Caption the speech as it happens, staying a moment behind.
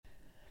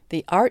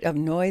The Art of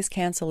Noise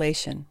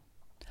Cancellation.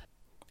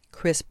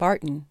 Chris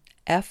Barton,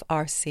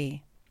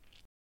 FRC.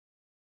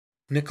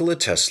 Nikola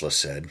Tesla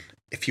said,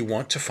 "If you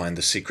want to find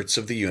the secrets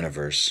of the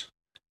universe,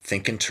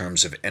 think in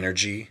terms of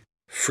energy,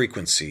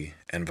 frequency,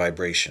 and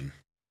vibration."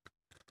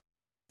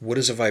 What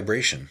is a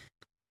vibration?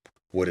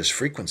 What is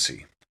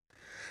frequency?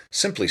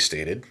 Simply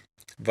stated,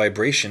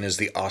 vibration is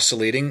the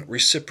oscillating,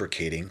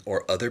 reciprocating,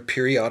 or other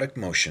periodic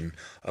motion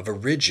of a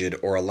rigid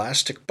or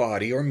elastic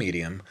body or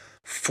medium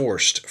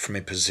forced from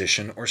a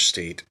position or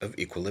state of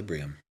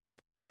equilibrium.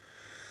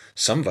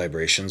 Some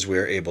vibrations we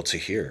are able to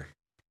hear,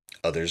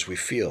 others we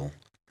feel.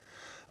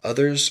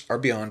 Others are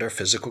beyond our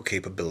physical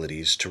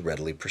capabilities to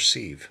readily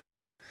perceive.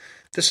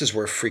 This is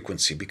where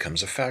frequency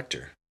becomes a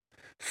factor.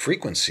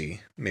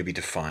 Frequency may be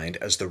defined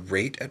as the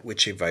rate at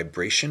which a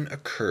vibration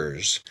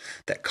occurs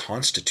that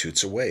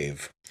constitutes a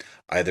wave,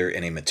 either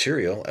in a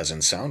material, as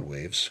in sound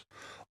waves,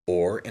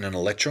 or in an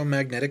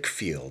electromagnetic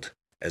field,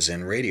 as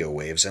in radio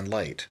waves and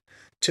light,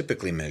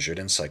 typically measured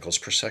in cycles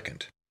per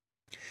second.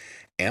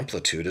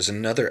 Amplitude is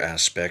another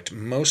aspect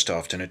most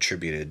often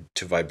attributed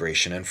to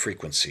vibration and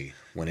frequency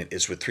when it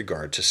is with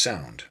regard to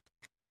sound.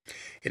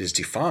 It is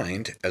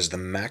defined as the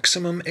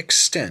maximum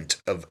extent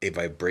of a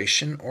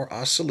vibration or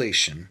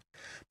oscillation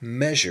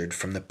measured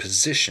from the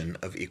position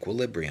of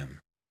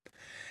equilibrium.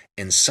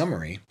 In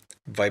summary,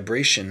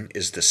 vibration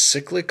is the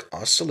cyclic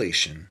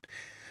oscillation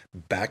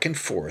back and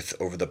forth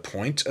over the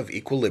point of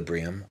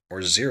equilibrium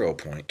or 0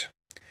 point.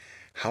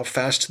 How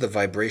fast the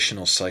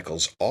vibrational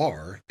cycles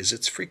are is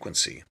its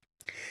frequency,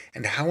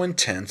 and how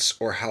intense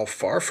or how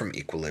far from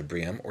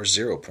equilibrium or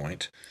 0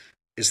 point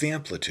is the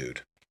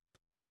amplitude.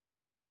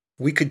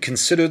 We could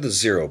consider the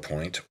 0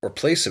 point or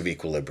place of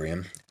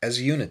equilibrium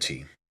as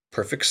unity,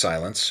 perfect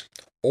silence,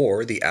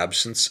 or the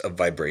absence of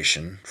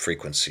vibration,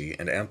 frequency,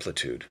 and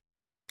amplitude.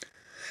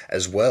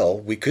 As well,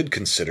 we could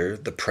consider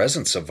the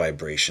presence of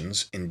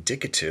vibrations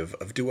indicative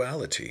of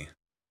duality,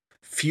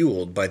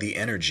 fueled by the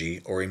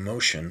energy or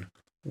emotion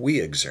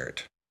we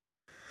exert.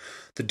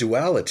 The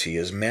duality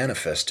is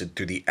manifested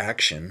through the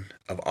action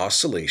of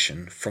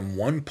oscillation from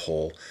one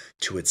pole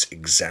to its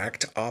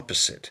exact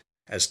opposite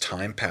as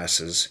time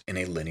passes in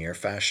a linear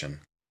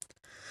fashion.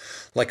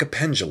 Like a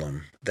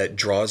pendulum that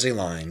draws a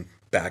line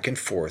back and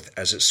forth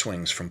as it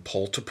swings from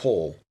pole to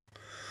pole,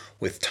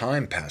 with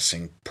time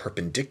passing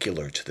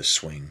perpendicular to the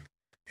swing,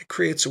 it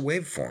creates a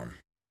waveform.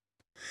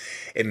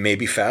 It may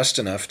be fast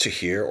enough to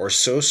hear or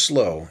so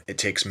slow it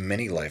takes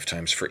many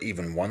lifetimes for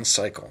even one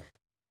cycle.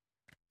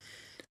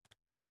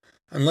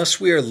 Unless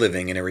we are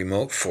living in a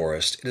remote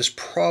forest, it is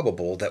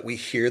probable that we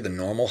hear the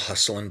normal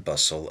hustle and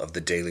bustle of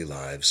the daily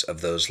lives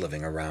of those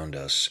living around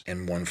us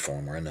in one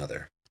form or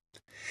another.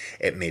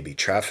 It may be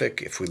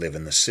traffic if we live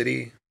in the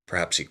city,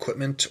 perhaps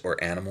equipment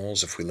or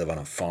animals if we live on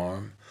a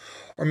farm,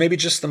 or maybe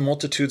just the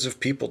multitudes of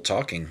people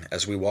talking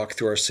as we walk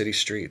through our city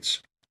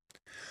streets.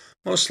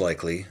 Most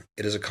likely,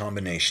 it is a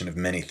combination of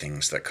many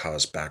things that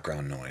cause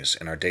background noise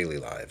in our daily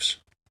lives.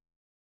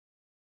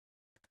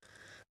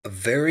 A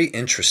very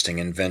interesting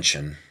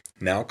invention,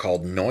 now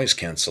called noise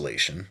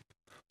cancellation,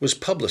 was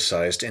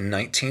publicized in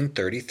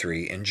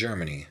 1933 in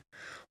Germany,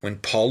 when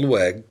Paul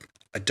Lueg,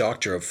 a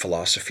doctor of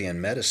philosophy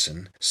and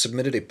medicine,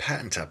 submitted a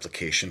patent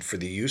application for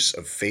the use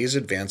of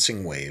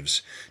phase-advancing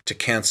waves to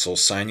cancel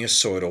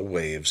sinusoidal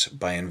waves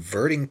by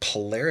inverting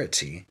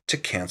polarity to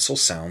cancel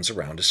sounds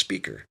around a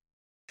speaker.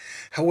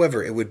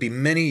 However, it would be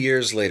many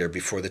years later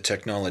before the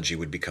technology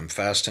would become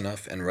fast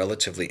enough and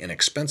relatively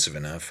inexpensive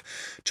enough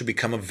to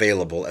become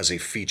available as a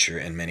feature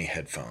in many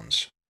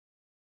headphones.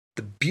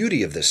 The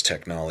beauty of this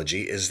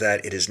technology is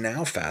that it is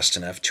now fast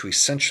enough to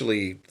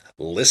essentially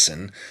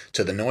listen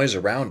to the noise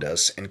around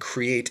us and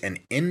create an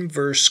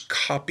inverse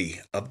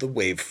copy of the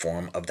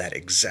waveform of that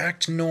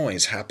exact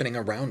noise happening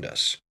around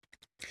us.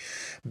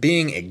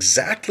 Being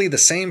exactly the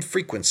same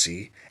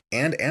frequency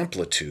and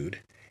amplitude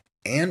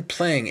and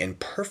playing in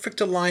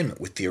perfect alignment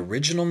with the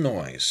original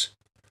noise,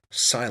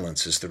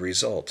 silence is the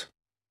result.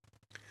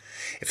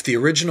 If the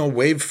original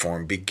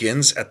waveform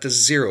begins at the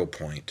 0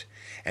 point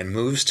and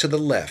moves to the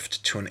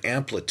left to an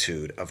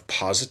amplitude of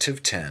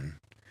positive 10,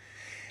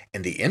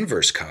 and the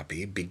inverse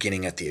copy,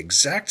 beginning at the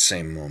exact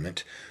same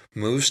moment,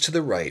 moves to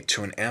the right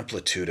to an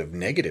amplitude of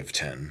negative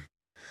 10,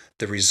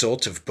 the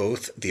result of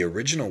both the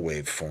original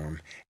waveform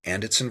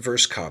and its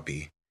inverse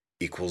copy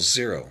equals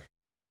 0,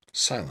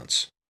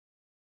 silence.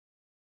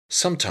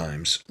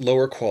 Sometimes,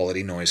 lower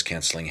quality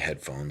noise-canceling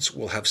headphones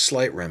will have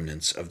slight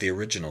remnants of the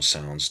original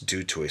sounds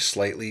due to a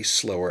slightly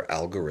slower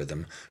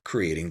algorithm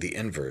creating the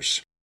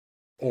inverse,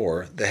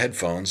 or the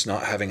headphones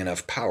not having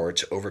enough power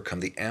to overcome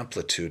the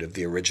amplitude of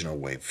the original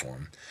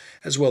waveform,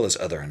 as well as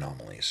other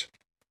anomalies.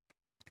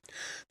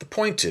 The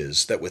point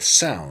is that with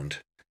sound,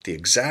 the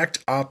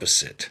exact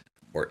opposite,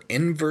 or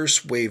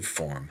inverse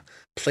waveform,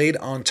 played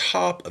on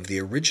top of the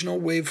original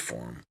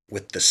waveform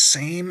with the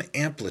same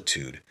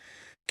amplitude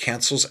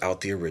cancels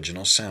out the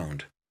original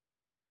sound.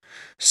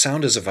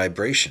 Sound is a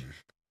vibration,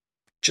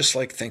 just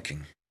like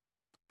thinking.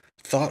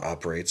 Thought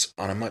operates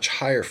on a much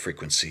higher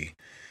frequency,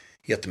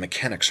 yet the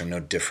mechanics are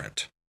no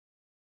different.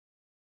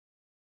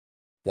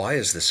 Why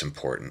is this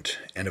important,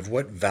 and of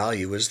what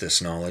value is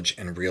this knowledge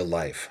in real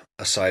life,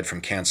 aside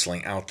from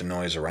canceling out the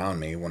noise around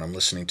me when I'm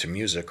listening to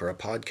music or a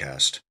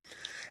podcast?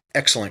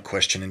 Excellent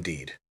question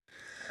indeed.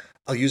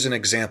 I'll use an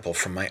example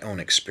from my own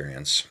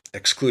experience,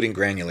 excluding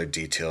granular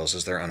details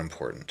as they're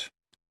unimportant.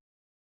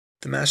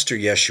 The Master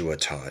Yeshua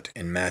taught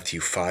in Matthew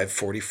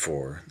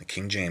 5:44, the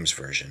King James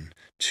Version,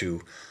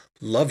 to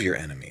love your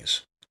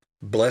enemies,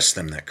 bless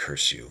them that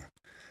curse you,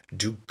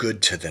 do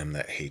good to them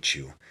that hate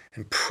you,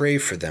 and pray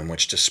for them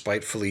which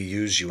despitefully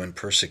use you and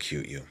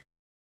persecute you.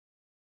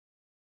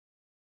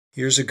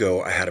 Years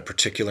ago, I had a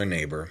particular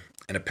neighbor,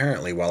 and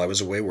apparently while I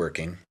was away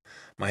working,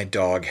 my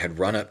dog had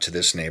run up to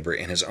this neighbor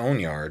in his own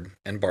yard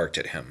and barked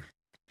at him.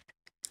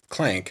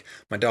 Clank,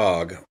 my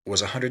dog,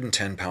 was a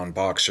 110-pound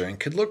boxer and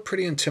could look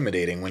pretty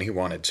intimidating when he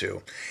wanted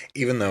to,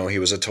 even though he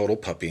was a total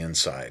puppy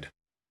inside.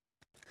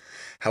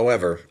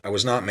 However, I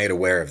was not made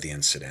aware of the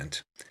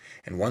incident,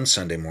 and one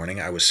Sunday morning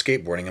I was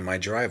skateboarding in my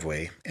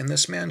driveway, and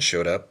this man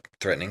showed up,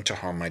 threatening to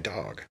harm my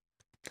dog.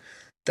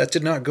 That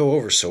did not go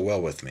over so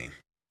well with me.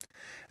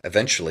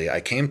 Eventually,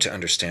 I came to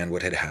understand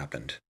what had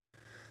happened.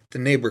 The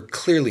neighbor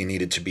clearly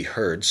needed to be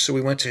heard, so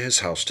we went to his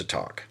house to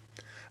talk.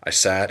 I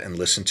sat and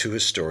listened to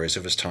his stories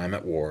of his time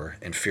at war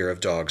and fear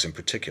of dogs in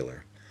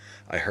particular.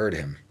 I heard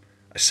him.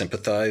 I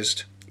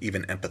sympathized,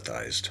 even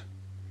empathized.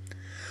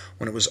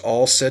 When it was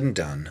all said and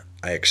done,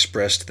 I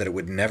expressed that it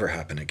would never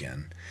happen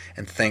again,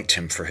 and thanked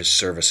him for his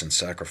service and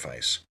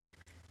sacrifice.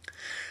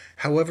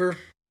 However,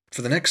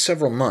 for the next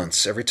several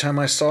months, every time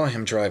I saw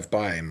him drive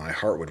by, my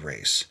heart would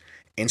race.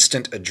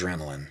 Instant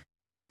adrenaline.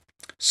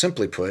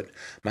 Simply put,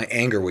 my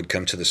anger would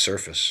come to the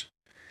surface.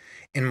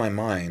 In my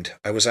mind,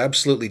 I was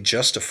absolutely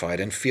justified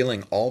in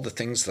feeling all the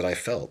things that I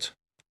felt.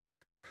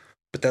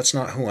 But that's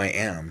not who I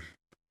am,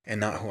 and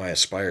not who I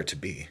aspire to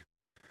be.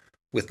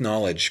 With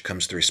knowledge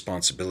comes the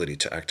responsibility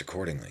to act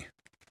accordingly.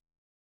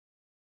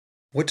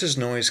 What does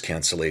noise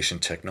cancellation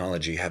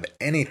technology have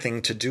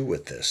anything to do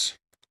with this?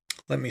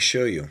 Let me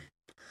show you.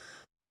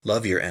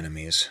 Love your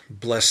enemies,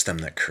 bless them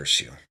that curse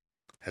you,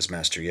 as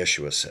Master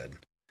Yeshua said.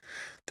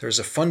 There is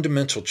a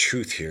fundamental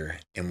truth here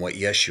in what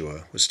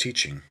Yeshua was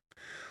teaching,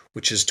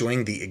 which is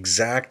doing the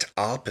exact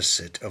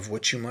opposite of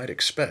what you might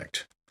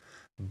expect,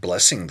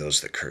 blessing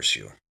those that curse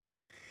you.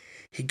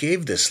 He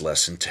gave this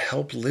lesson to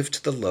help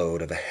lift the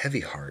load of a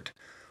heavy heart,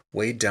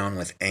 weighed down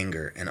with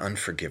anger and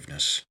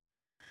unforgiveness.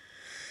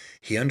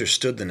 He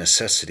understood the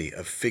necessity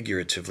of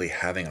figuratively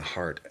having a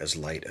heart as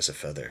light as a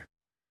feather.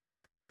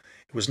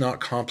 It was not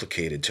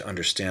complicated to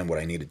understand what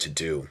I needed to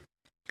do.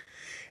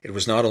 It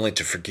was not only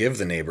to forgive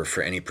the neighbor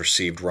for any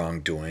perceived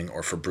wrongdoing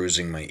or for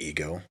bruising my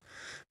ego.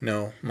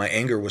 No, my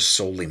anger was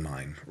solely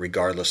mine,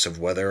 regardless of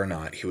whether or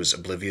not he was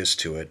oblivious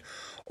to it,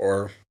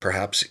 or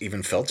perhaps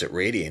even felt it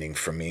radiating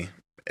from me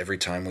every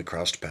time we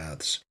crossed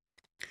paths.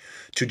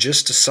 To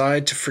just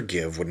decide to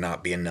forgive would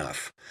not be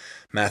enough.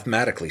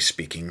 Mathematically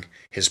speaking,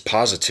 his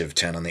positive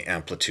 10 on the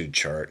amplitude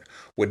chart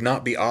would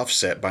not be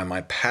offset by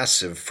my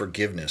passive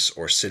forgiveness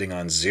or sitting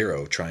on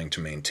 0 trying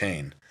to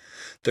maintain.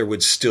 There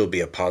would still be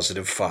a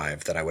positive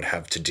 5 that I would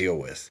have to deal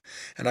with,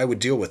 and I would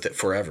deal with it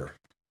forever.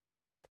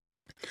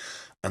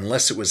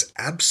 Unless it was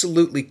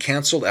absolutely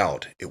canceled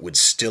out, it would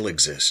still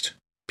exist.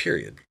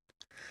 Period.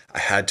 I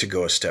had to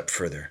go a step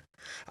further.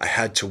 I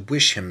had to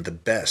wish him the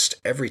best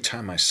every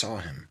time I saw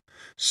him.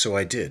 So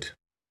I did.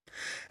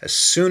 As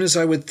soon as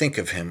I would think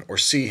of him or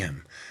see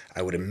him,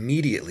 I would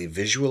immediately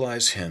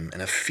visualize him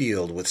in a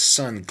field with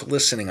sun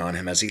glistening on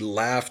him as he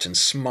laughed and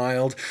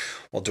smiled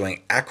while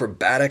doing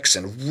acrobatics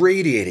and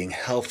radiating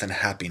health and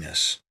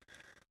happiness.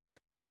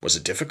 Was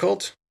it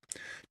difficult?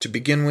 To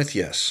begin with,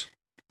 yes.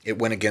 It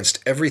went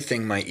against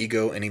everything my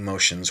ego and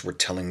emotions were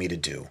telling me to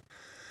do.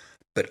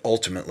 But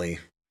ultimately,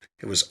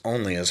 it was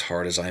only as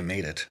hard as I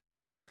made it.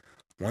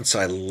 Once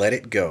I let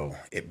it go,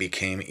 it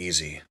became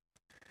easy.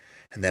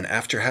 And then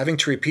after having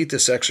to repeat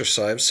this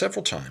exercise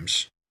several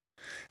times,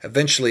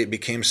 eventually it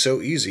became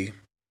so easy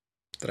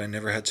that I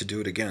never had to do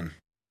it again.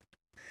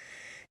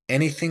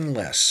 Anything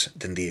less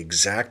than the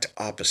exact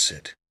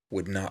opposite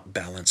would not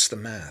balance the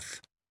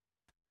math.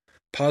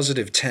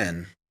 Positive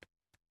 10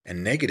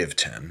 and negative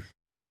 10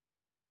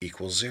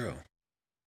 equals 0.